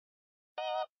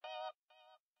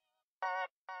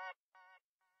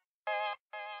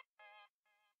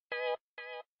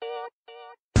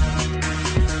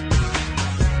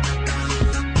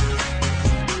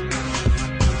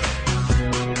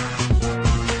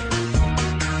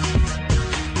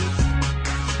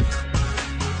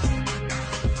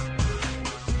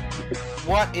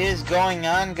What is going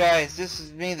on, guys? This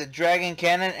is me, the Dragon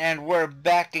Cannon, and we're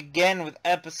back again with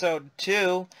episode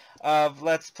 2 of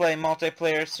Let's Play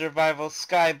Multiplayer Survival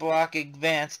SkyBlock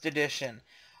Advanced Edition.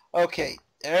 Okay,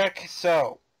 Eric,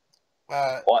 so,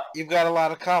 What? you've got a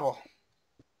lot of cobble,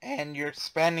 and you're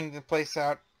expanding the place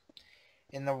out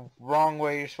in the wrong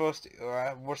way you're supposed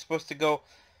to. We're supposed to go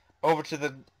over to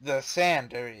the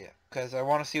sand area, because I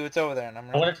want to see what's over there, and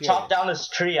I'm gonna chop down this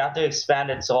tree. I have to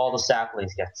expand it so all the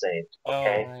saplings get saved.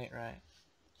 Okay. Oh, right.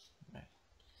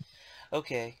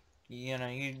 Okay, you know,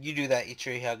 you do that, you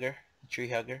tree hugger.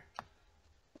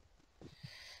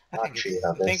 I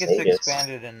think it's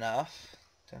expanded enough,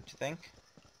 don't you think?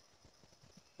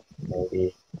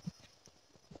 Maybe.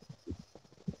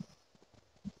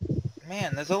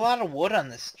 Man, there's a lot of wood on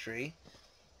this tree.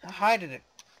 How high did it...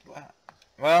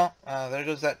 Well, there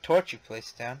goes that torch you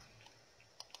placed down.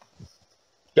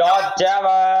 God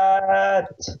damn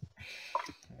it!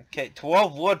 Okay,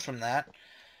 12 wood from that.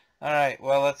 Alright,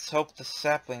 well, let's hope the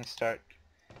saplings start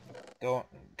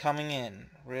coming in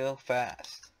real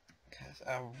fast. Because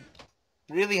I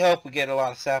really hope we get a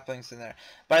lot of saplings in there.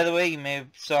 By the way, you may have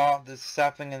saw this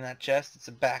sapling in that chest. It's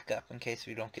a backup in case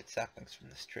we don't get saplings from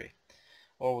this tree.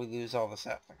 Or we lose all the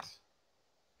saplings.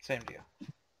 Same deal.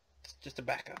 It's just a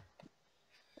backup.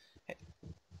 Hey.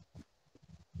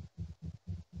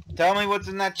 Tell me what's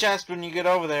in that chest when you get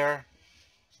over there.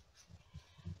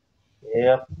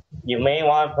 Yep. You may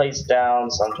want to place down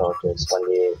some torches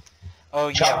when you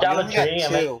chop down the tree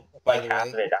and make like half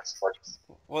of it as torches.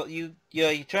 Well, you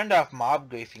turned off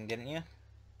mob griefing, didn't you?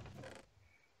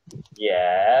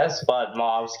 Yes, but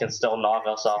mobs can still knock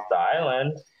us off the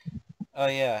island. Oh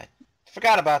yeah,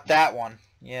 forgot about that one.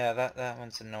 Yeah, that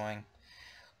one's annoying.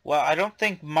 Well, I don't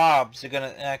think mobs are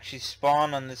gonna actually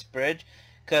spawn on this bridge,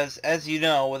 because as you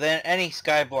know, with any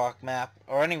SkyBlock map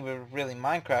or any really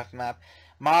Minecraft map,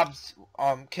 mobs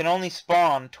can only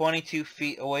spawn 22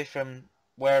 feet away from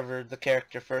wherever the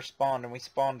character first spawned, and we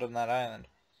spawned on that island.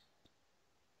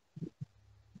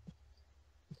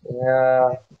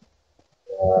 Yeah.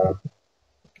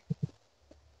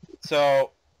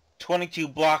 So 22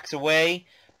 blocks away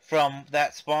from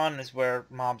that spawn is where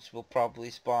mobs will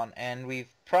probably spawn, and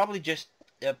we've probably just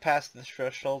passed the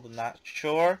threshold. I'm not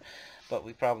sure, but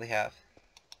we probably have.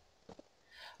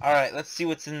 Alright, let's see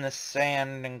what's in the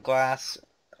sand and glass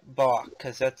block,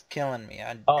 because that's killing me.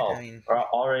 I mean, we're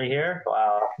already here?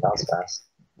 Wow, that was fast.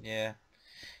 Yeah.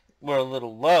 We're a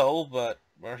little low, but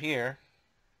we're here.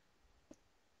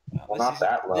 Well, not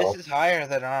that low. This is higher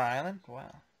than our island?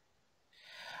 Wow.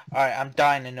 Alright, I'm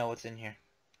dying to know what's in here.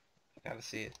 Gotta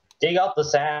see it. Dig out the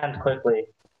sand quickly.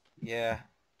 Yeah.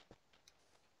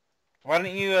 Why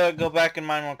don't you go back and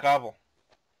mine more cobble?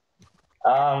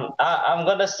 I'm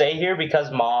gonna stay here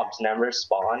because mobs never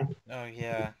spawn. Oh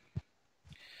yeah.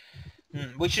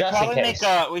 We should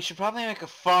probably make a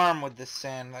farm with this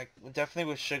sand, like definitely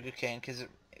with sugarcane, because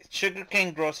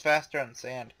sugarcane grows faster on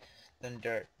sand than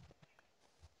dirt.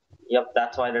 Yep,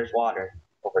 that's why there's water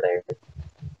over there.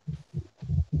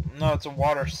 No, it's a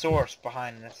water source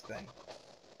behind this thing.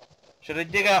 Should I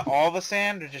dig out all the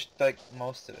sand or just like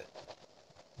most of it?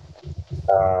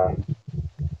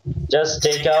 Just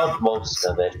dig out most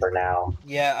of it for now.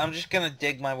 Yeah, I'm just gonna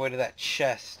dig my way to that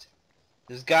chest.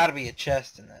 There's gotta be a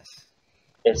chest in this.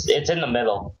 It's in the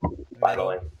middle, by the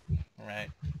way. Right.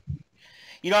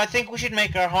 You know, I think we should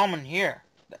make our home in here.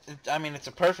 I mean, it's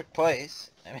a perfect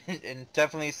place. I mean, and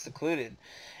definitely secluded.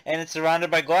 And it's surrounded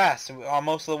by glass. So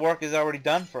most of the work is already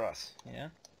done for us, you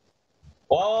know?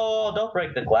 Whoa, don't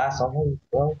break the glass on me,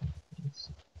 bro.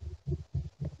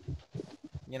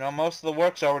 You know, most of the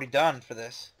work's already done for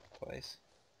this place.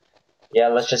 Yeah,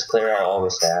 let's just clear out all the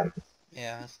sand.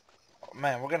 Yeah.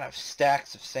 Man, we're gonna have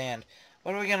stacks of sand.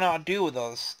 What are we gonna do with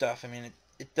all this stuff? I mean,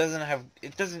 it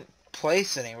doesn't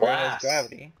place anywhere. It has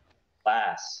gravity.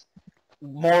 Glass.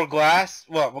 More glass?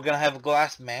 What, we're gonna have a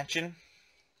glass mansion?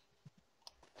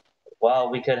 Well,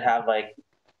 we could have like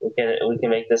we can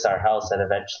make this our house and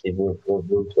eventually move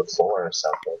to a floor or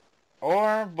something.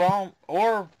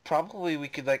 Or probably we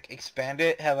could like expand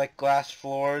it, have like glass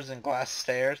floors and glass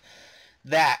stairs.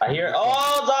 That. I hear.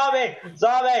 Oh,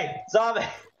 zombie!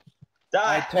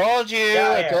 Die.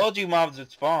 I told you mobs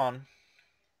would spawn.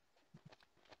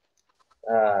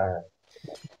 Oh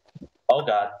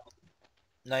god.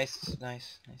 Nice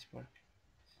work.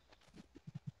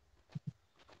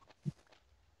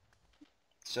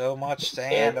 So much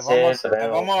sand. It's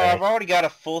I've already got a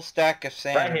full stack of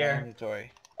sand right in here. my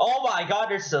inventory. Oh my god,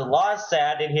 there's a lot of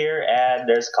sand in here, and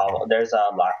there's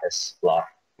a lapis block.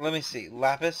 Let me see.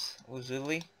 Lapis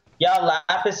lazuli. Yeah,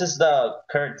 lapis is the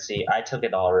currency. I took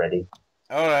it already.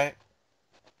 All right.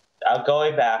 I'm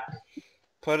going back.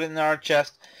 Put it in our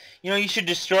chest. You know, you should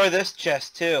destroy this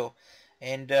chest too,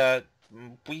 and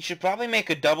we should probably make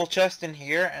a double chest in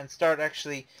here and start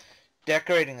actually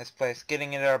decorating this place,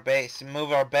 getting it our base, and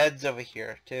move our beds over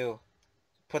here too.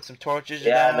 Put some torches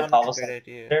down. And the cobblestone Great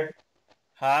idea. generator.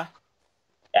 Huh?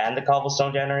 And the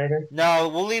cobblestone generator. No,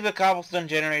 we'll leave a cobblestone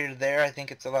generator there. I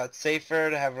think it's a lot safer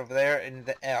to have it over there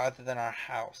other than our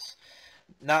house.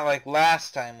 Not like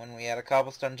last time when we had a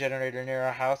cobblestone generator near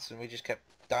our house and we just kept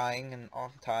dying and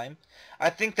all the time.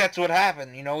 I think that's what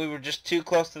happened. You know, we were just too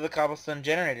close to the cobblestone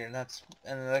generator,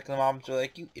 and like the mobs were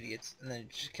like, "You idiots," and then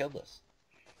it just killed us.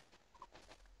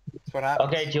 That's what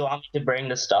happened. Okay, do you want me to bring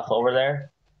the stuff over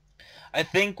there? I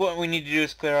think what we need to do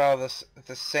is clear all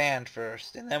the sand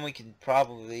first, and then we can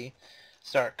probably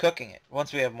start cooking it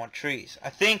once we have more trees. I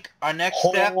think our next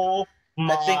step. Oh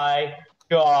my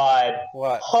god!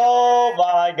 What? Oh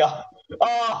my god!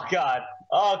 Oh god!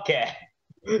 Okay.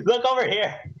 Look over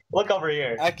here. Look over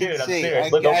here. I can Dude, see. I'm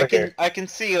serious. Look over here. I can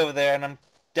see over there, and I'm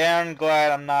damn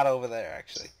glad I'm not over there,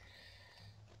 actually.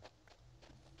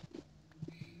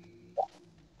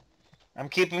 I'm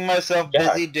keeping myself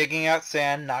busy digging out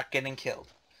sand, not getting killed.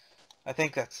 I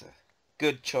think that's a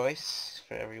good choice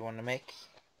for everyone to make.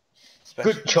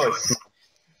 Good choice.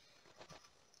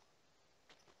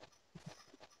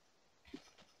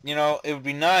 You know, it would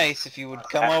be nice if you would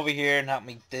come over here and help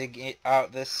me dig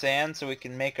out this sand so we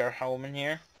can make our home in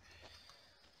here.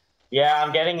 Yeah,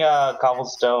 I'm getting a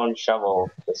cobblestone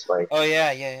shovel this way. Oh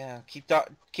yeah.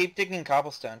 Keep digging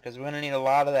cobblestone because we're gonna need a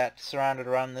lot of that surrounded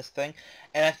around this thing.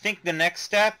 And I think the next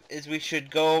step is we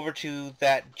should go over to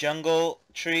that jungle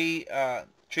tree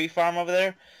farm over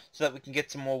there so that we can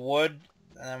get some more wood,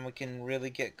 and then we can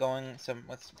really get going with some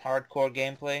hardcore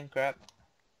gameplay and crap.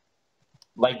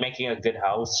 Like making a good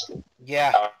house.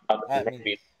 Yeah.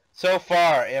 So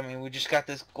far, I mean, we just got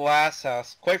this glass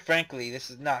house. Quite frankly, this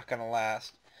is not gonna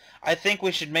last. I think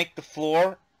we should make the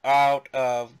floor out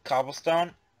of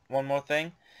cobblestone. One more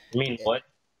thing. You mean wood?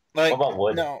 Like, what about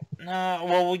wood? No.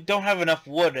 Well, we don't have enough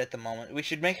wood at the moment. We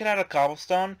should make it out of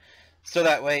cobblestone, so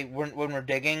that way, when we're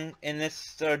digging in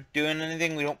this or doing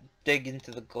anything, we don't dig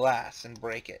into the glass and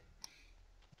break it.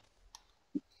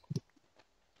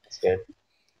 That's good.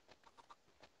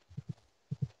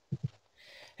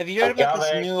 Have you heard about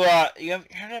this new? You have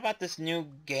heard about this new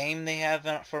game they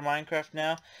have for Minecraft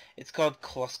now? It's called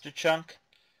Cluster Chunk.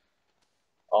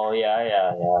 Oh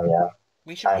yeah.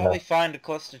 We should probably find a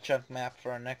Cluster Chunk map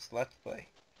for our next Let's Play.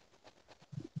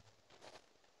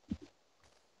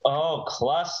 Oh,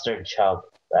 Cluster Chunk.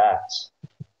 That's.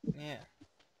 Yeah.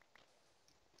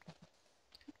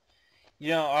 You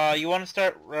know, you want to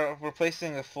start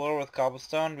replacing the floor with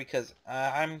cobblestone because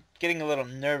I'm getting a little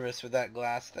nervous with that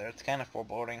glass there. It's kind of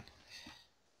foreboding.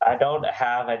 I don't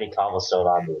have any cobblestone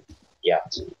on me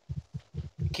yet.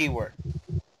 Keyword.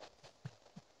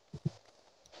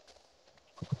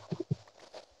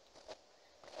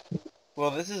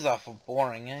 Well, this is awful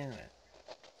boring, isn't it?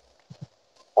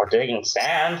 Or digging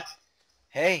sand.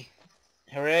 Hey,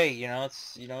 hooray! You know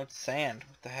it's sand.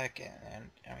 What the heck? And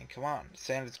I mean, come on,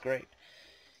 sand is great.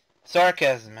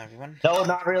 Sarcasm, everyone. No,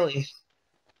 not really.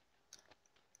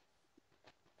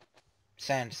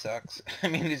 Sand sucks. I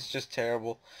mean, it's just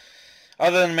terrible.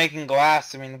 Other than making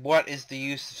glass, I mean, what is the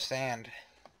use of sand?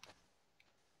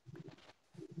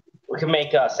 We can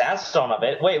make sandstone of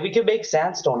it. Wait, we can make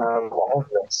sandstone out of all of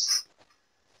this.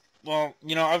 Well,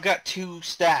 you know, I've got 2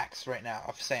 stacks right now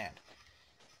of sand.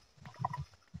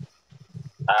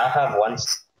 I have 1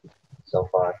 so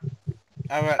far.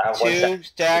 I've got 2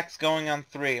 stacks going on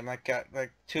 3. I'm got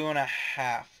like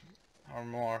 2.5 or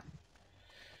more.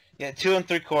 Yeah, 2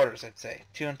 3/4, I'd say.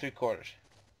 2 3/4.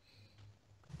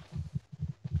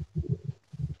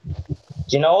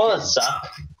 Do you know what would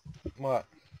suck? What?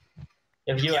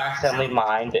 If you accidentally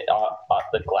mined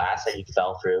the glass that you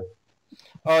fell through.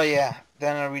 Oh yeah,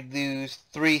 then I would lose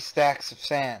 3 stacks of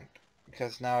sand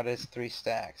because now it is 3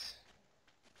 stacks.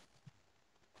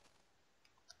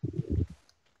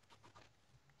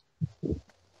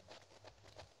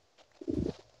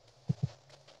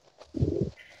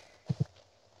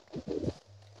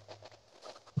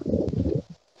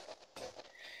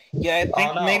 Yeah, I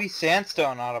think maybe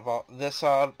sandstone out of all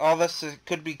this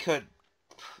could be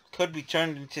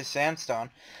turned into sandstone.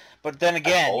 But then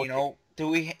again, you know,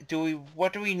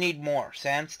 what do we need more?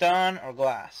 Sandstone or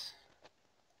glass?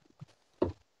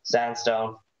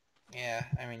 Sandstone. Yeah,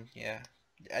 I mean, yeah.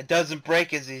 It doesn't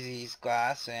break as easy as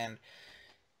glass, and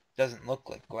doesn't look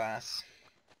like glass.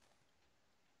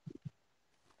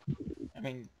 I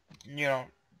mean, you know,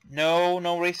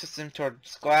 no racism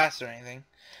towards glass or anything,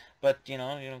 but you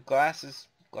know, glass is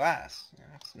glass. You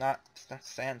know, it's not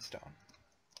sandstone.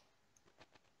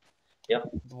 Yep.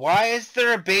 Why is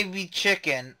there a baby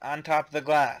chicken on top of the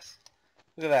glass?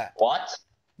 Look at that. What?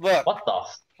 Look. What the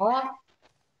fuck?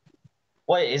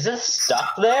 Wait, is it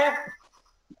stuck there?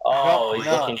 Oh, he's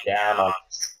looking down on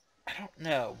us. I don't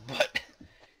know, but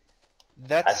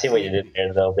that's... I see what you did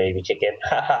there, though, baby chicken.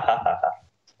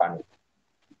 It's funny.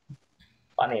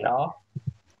 Funny, no?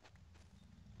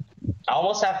 I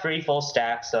almost have 3 full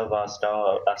stacks of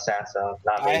sandstone.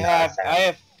 I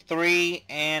have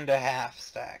 3.5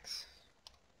 stacks.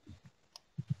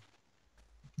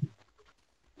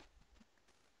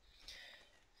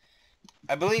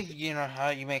 I believe you know how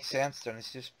you make sandstone.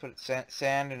 It's just put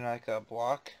sand in like a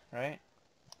block, right?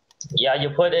 Yeah, you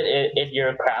put it in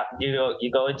your craft. You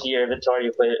go into your inventory.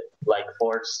 You put like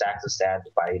 4 stacks of sand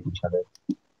by each other.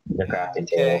 The crafting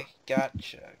table. Okay,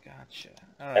 gotcha.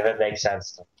 All right. If it makes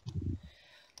sense.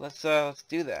 Let's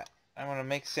do that. I'm gonna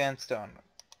make sandstone.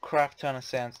 Crap ton of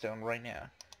sandstone right now.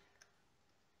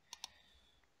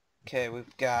 Okay,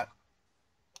 we've got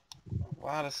a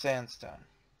lot of sandstone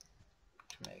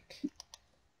to make.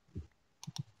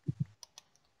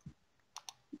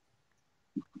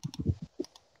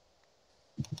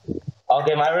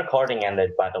 Okay, my recording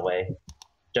ended, by the way.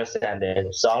 Just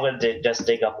ended. So I'm gonna just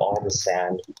dig up all the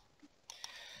sand.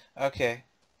 Okay.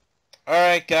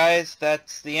 Alright guys,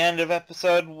 that's the end of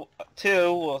episode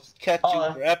 2. We'll catch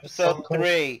you for episode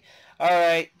 3.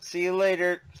 Alright, see you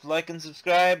later. Like and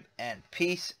subscribe, and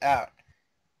peace out.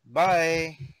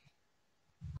 Bye.